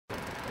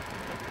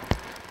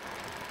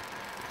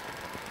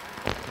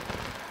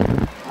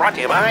brought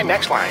to you by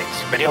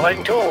NextWaveDV, video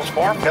editing tools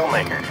for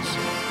filmmakers.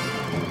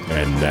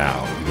 And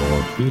now,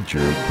 your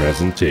feature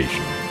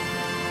presentation.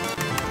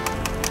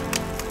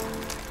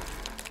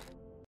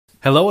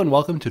 Hello and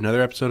welcome to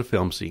another episode of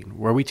Film Scene,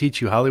 where we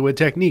teach you Hollywood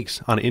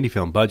techniques on an indie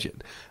film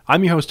budget.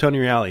 I'm your host, Tony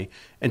Reale,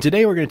 and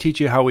today we're going to teach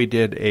you how we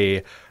did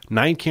a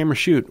 9-camera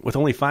shoot with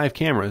only 5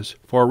 cameras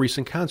for a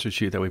recent concert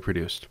shoot that we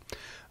produced.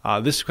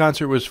 This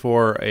concert was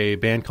for a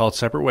band called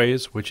Separate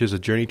Ways, which is a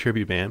Journey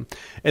tribute band,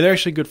 and they're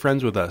actually good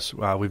friends with us.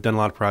 We've done a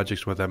lot of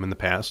projects with them in the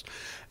past,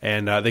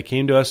 and they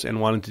came to us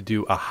and wanted to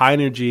do a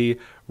high-energy,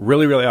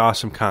 really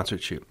awesome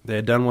concert shoot. They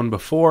had done one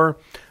before.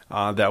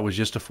 That was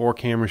just a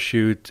 4-camera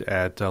shoot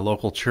at a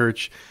local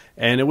church,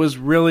 and it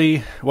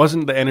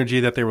wasn't the energy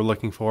that they were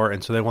looking for,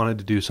 and so they wanted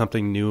to do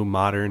something new,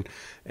 modern,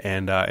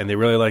 and they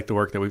really liked the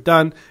work that we've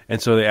done,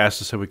 and so they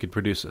asked us if we could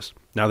produce this.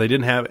 Now, they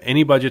didn't have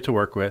any budget to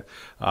work with,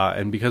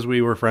 and because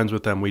we were friends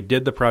with them, we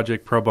did the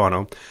project pro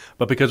bono,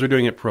 but because we're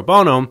doing it pro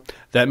bono,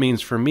 that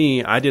means for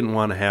me, I didn't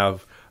want to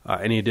have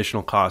any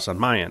additional costs on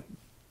my end.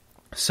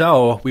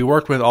 So we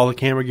worked with all the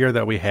camera gear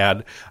that we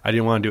had. I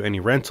didn't want to do any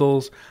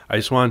rentals. I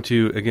just wanted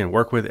to, again,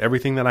 work with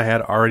everything that I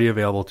had already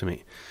available to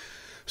me.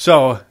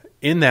 So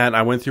in that,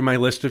 I went through my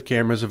list of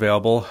cameras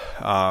available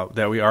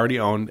that we already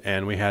owned,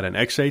 and we had an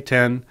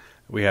XA10,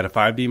 we had a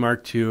 5D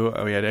Mark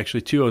II, we had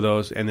actually 2 of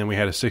those, and then we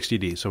had a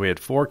 60D. So we had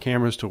 4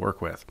 cameras to work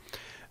with.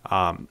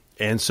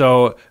 And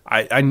so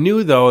I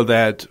knew, though,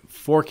 that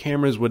 4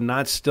 cameras would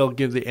not still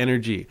give the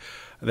energy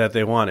that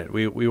they wanted.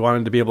 We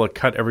wanted to be able to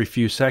cut every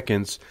few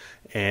seconds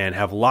and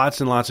have lots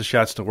and lots of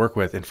shots to work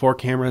with. And 4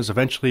 cameras,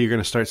 eventually you're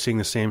going to start seeing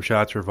the same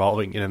shots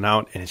revolving in and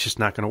out, and it's just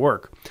not going to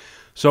work.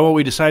 So what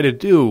we decided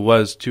to do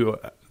was to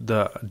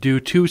do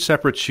 2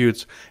 separate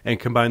shoots and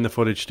combine the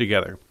footage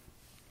together.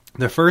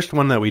 The first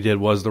one that we did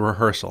was the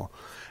rehearsal.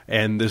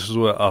 And this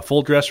was a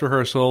full dress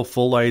rehearsal,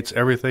 full lights,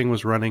 everything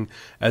was running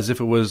as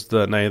if it was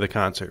the night of the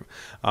concert.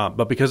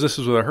 But because this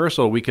was a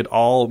rehearsal, we could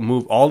all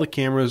move all the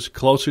cameras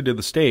closer to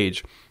the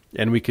stage,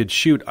 and we could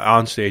shoot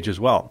on stage as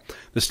well.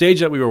 The stage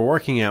that we were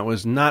working at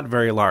was not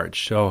very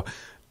large, so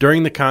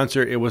during the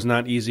concert, it was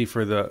not easy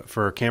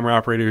for camera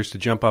operators to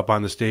jump up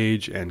on the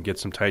stage and get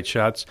some tight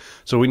shots.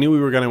 So we knew we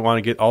were going to want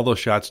to get all those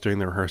shots during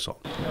the rehearsal.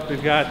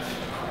 We've got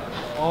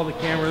all the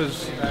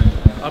cameras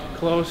up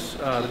close.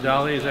 The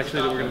dolly is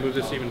actually, we're going to move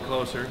this even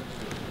closer.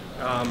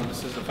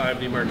 This is the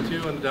 5D Mark II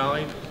on the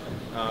dolly.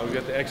 We've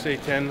got the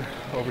XA10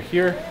 over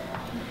here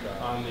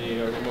on the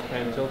remote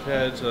pan tilt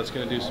head, so that's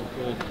going to do some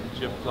cool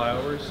jib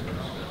flyovers.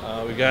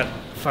 We got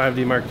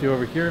 5D Mark II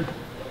over here.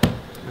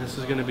 This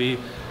is going to be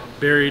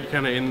buried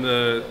kind of in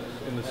the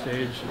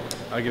stage,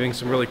 getting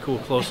some really cool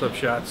close-up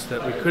shots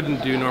that we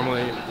couldn't do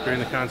normally during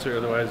the concert,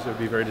 otherwise it would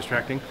be very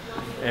distracting.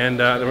 And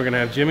then we're going to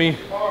have Jimmy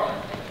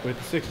with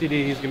the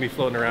 60D. He's going to be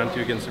floating around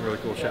too, getting some really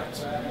cool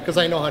shots. Because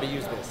I know how to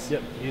use this.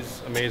 Yep,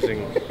 he's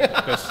amazing.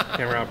 Best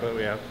camera output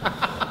we have.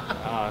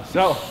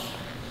 So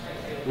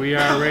we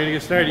are ready to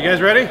get started. You guys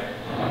ready?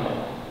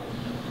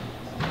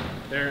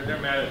 They're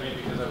mad at me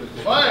because I was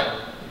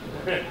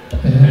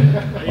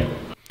doing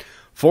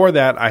For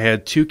that, I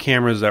had 2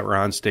 cameras that were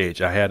on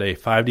stage. I had a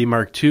 5D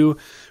Mark II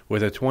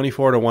with a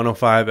 24 to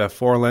 105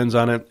 f4 lens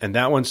on it, and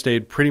that one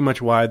stayed pretty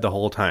much wide the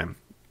whole time.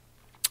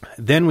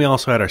 Then we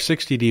also had our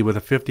 60D with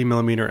a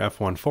 50mm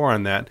f1.4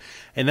 on that,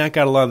 and that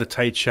got a lot of the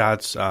tight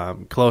shots,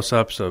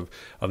 close-ups of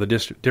the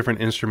different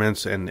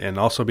instruments, and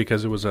also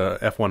because it was a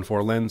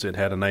f1.4 lens, it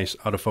had a nice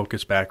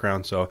out-of-focus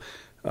background, so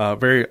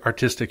very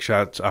artistic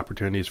shots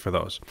opportunities for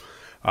those.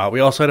 We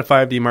also had a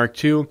 5D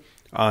Mark II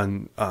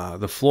on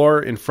the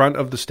floor in front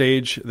of the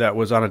stage that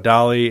was on a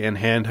dolly and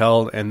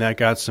handheld, and that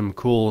got some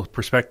cool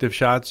perspective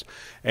shots.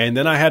 And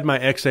then I had my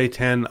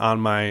XA10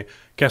 on my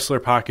Kessler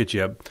Pocket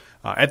Jib.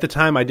 At the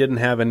time, I didn't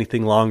have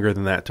anything longer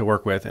than that to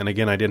work with, and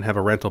again, I didn't have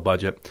a rental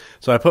budget.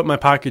 So I put my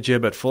Pocket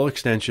Jib at full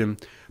extension,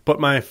 put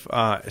my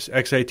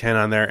XA10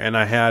 on there, and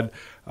I had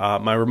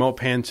my remote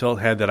pan tilt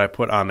head that I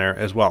put on there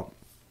as well.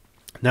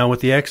 Now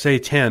with the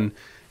XA10,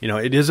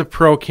 it is a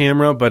pro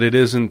camera, but it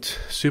isn't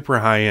super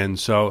high-end.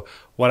 So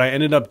what I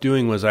ended up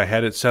doing was I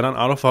had it set on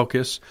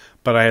autofocus,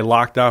 but I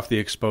locked off the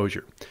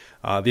exposure.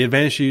 The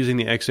advantage of using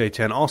the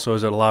XA10 also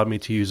is it allowed me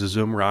to use a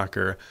zoom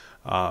rocker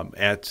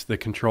at the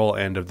control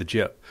end of the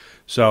jib.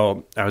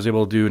 So I was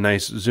able to do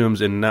nice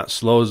zooms in, not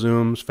slow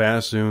zooms,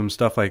 fast zooms,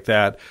 stuff like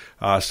that,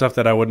 stuff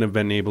that I wouldn't have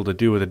been able to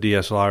do with a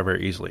DSLR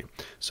very easily.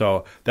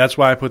 So that's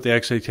why I put the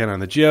XA10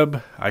 on the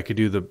jib. I could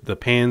do the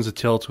pans, the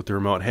tilts with the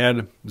remote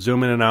head,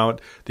 zoom in and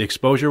out. The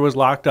exposure was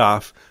locked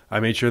off.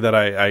 I made sure that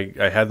I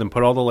had them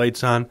put all the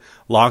lights on,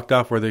 locked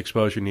off where the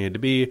exposure needed to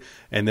be,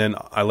 and then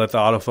I let the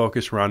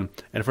autofocus run.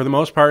 And for the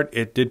most part,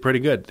 it did pretty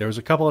good. There was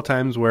a couple of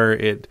times where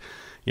it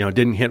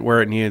didn't hit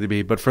where it needed to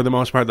be, but for the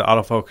most part, the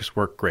autofocus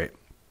worked great.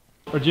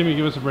 Or Jimmy,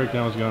 give us a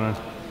breakdown. What's going on?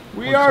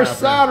 We are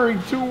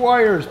soldering 2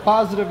 wires,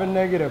 positive and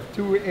negative,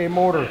 to a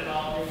motor.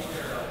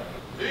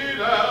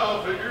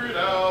 Figure it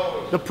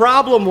out. The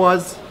problem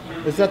is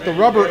that the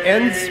rubber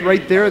ends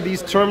right there.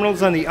 These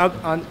terminals on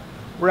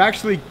we're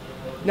actually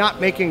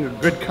not making a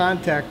good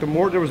contact.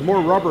 There was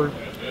more rubber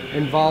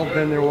involved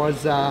than there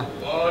was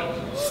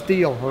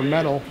steel or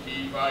metal.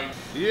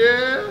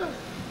 Yeah.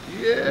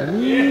 Yeah.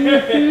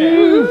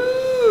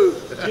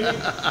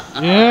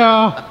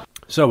 Yeah.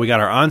 So we got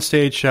our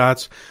on-stage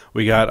shots,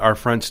 we got our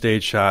front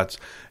stage shots,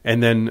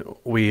 and then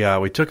we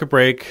took a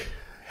break,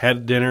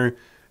 had dinner,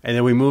 and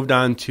then we moved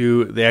on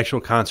to the actual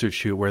concert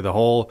shoot where the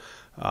whole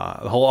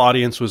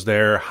audience was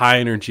there, high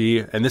energy,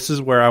 and this is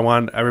where I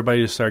want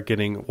everybody to start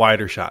getting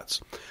wider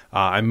shots.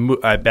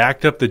 I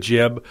backed up the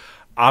jib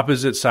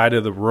opposite side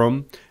of the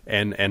room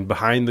and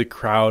behind the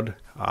crowd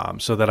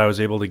so that I was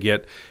able to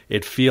get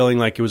it feeling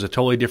like it was a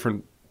totally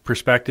different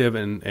perspective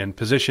and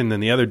position than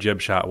the other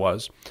jib shot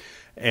was.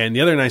 And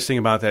the other nice thing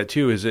about that,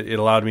 too, is it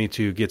allowed me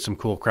to get some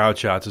cool crowd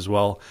shots as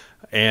well.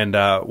 And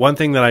one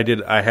thing that I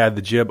did, I had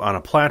the jib on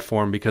a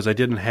platform because I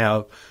didn't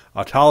have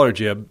a taller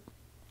jib.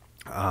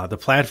 The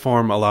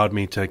platform allowed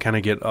me to kind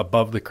of get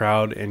above the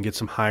crowd and get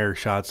some higher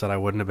shots that I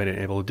wouldn't have been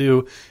able to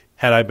do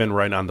had I been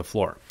right on the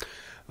floor.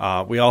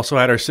 We also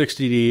had our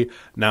 60D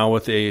now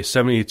with a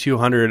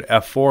 7200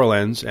 f4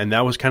 lens, and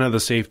that was kind of the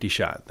safety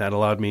shot. That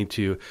allowed me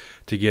to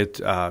get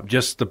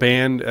just the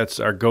band. That's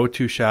our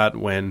go-to shot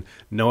when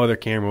no other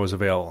camera was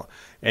available.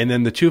 And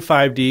then the two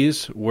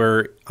 5Ds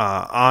were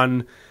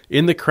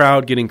in the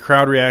crowd, getting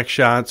crowd react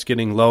shots,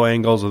 getting low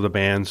angles of the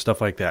band,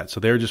 stuff like that. So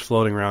they were just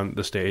floating around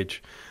the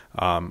stage,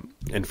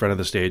 in front of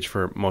the stage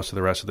for most of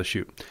the rest of the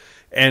shoot.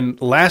 And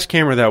the last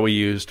camera that we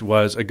used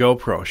was a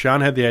GoPro. Sean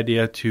had the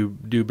idea to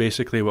do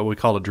basically what we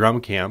call a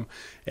drum cam,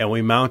 and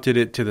we mounted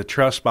it to the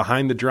truss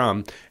behind the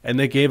drum, and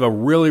they gave a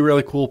really,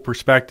 really cool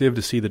perspective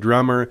to see the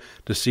drummer,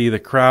 to see the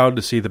crowd,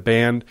 to see the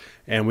band,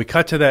 and we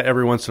cut to that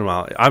every once in a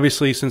while.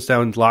 Obviously, since that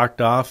one's locked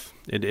off,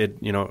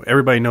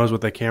 everybody knows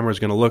what that camera is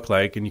going to look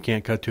like, and you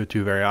can't cut to it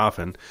too very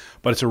often.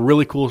 But it's a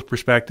really cool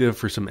perspective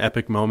for some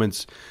epic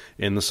moments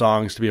in the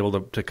songs to be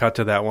able to cut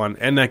to that one,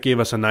 and that gave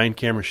us a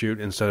 9-camera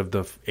shoot instead of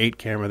the 8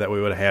 camera that we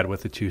would have had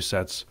with the 2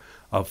 sets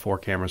of 4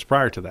 cameras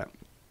prior to that.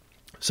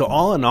 So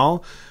all in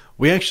all,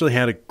 we actually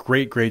had a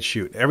great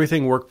shoot.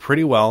 Everything worked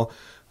pretty well.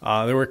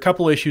 There were a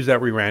couple issues that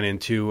we ran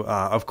into.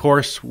 Of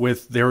course,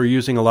 they were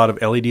using a lot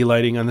of LED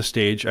lighting on the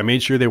stage. I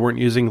made sure they weren't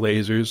using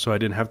lasers, so I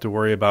didn't have to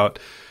worry about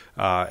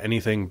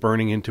anything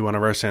burning into one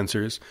of our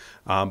sensors.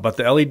 But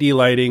the LED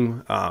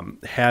lighting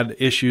had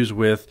issues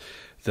with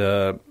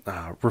the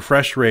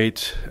refresh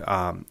rate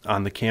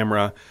on the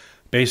camera.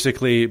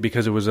 Basically,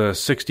 because it was a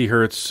 60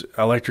 hertz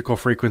electrical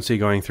frequency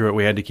going through it,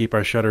 we had to keep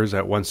our shutters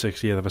at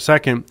 1/60th of a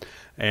second.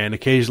 And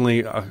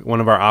occasionally,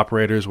 one of our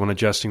operators, when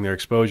adjusting their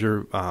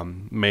exposure,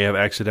 may have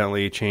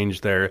accidentally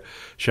changed their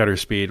shutter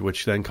speed,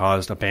 which then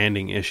caused a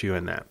banding issue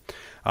in that.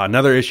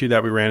 Another issue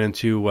that we ran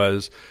into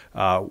was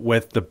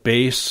with the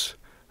bass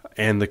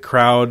and the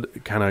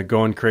crowd kind of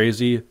going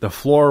crazy. The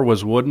floor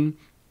was wooden,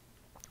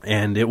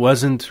 and it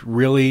wasn't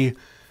really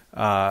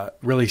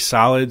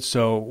solid.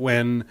 So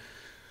when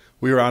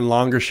we were on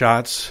longer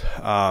shots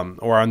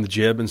or on the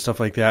jib and stuff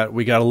like that,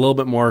 we got a little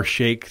bit more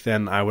shake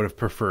than I would have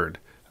preferred.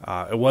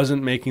 It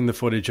wasn't making the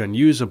footage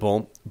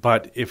unusable,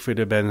 but if it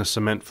had been a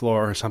cement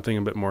floor or something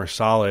a bit more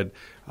solid,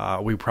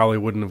 we probably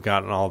wouldn't have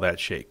gotten all that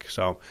shake.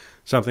 So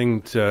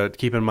something to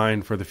keep in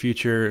mind for the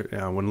future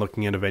when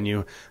looking at a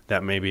venue.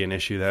 That may be an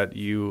issue that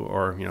you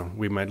or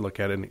we might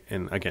look at it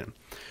again.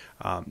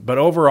 But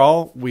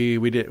overall, we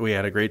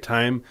had a great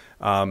time.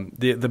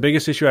 The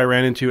biggest issue I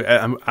ran into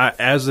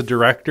as the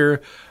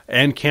director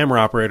and camera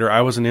operator,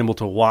 I wasn't able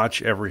to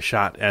watch every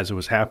shot as it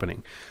was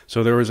happening.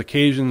 So there was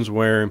occasions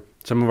where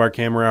some of our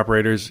camera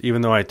operators,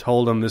 even though I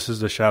told them this is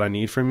the shot I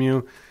need from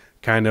you,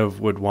 kind of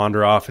would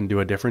wander off and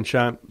do a different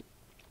shot.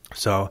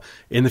 So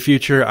in the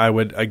future, I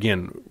would,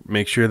 again,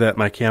 make sure that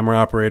my camera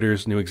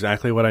operators knew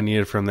exactly what I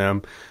needed from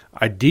them.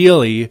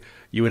 Ideally,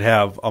 you would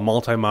have a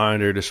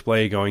multi-monitor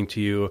display going to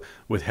you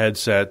with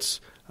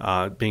headsets,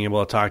 being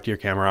able to talk to your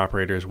camera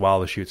operators while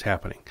the shoot's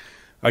happening.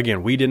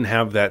 Again, we didn't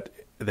have that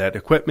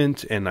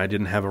equipment, and I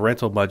didn't have a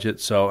rental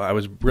budget, so I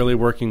was really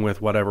working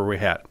with whatever we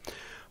had.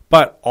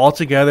 But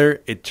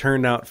altogether, it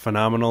turned out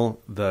phenomenal.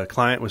 The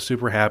client was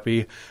super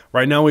happy.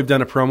 Right now, we've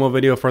done a promo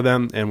video for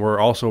them, and we're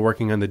also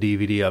working on the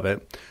DVD of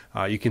it.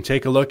 You can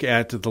take a look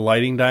at the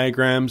lighting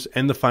diagrams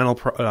and the final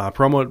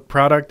promo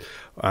product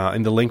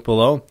in the link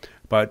below.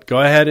 But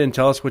go ahead and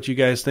tell us what you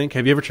guys think.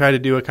 Have you ever tried to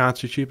do a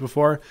concert shoot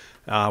before?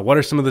 What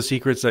are some of the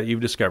secrets that you've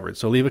discovered?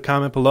 So leave a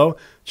comment below.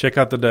 Check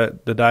out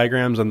the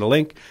diagrams on the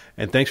link.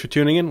 And thanks for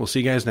tuning in. We'll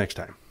see you guys next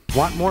time.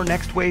 Want more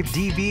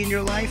NextWaveDV in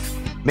your life?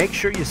 Make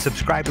sure you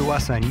subscribe to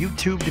us on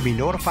YouTube to be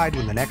notified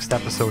when the next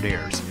episode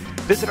airs.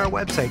 Visit our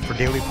website for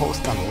daily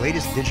posts on the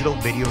latest digital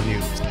video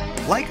news.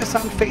 Like us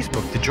on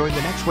Facebook to join the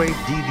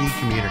NextWaveDV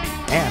community.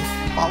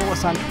 And follow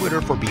us on Twitter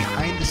for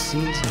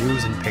behind-the-scenes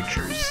news and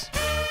pictures.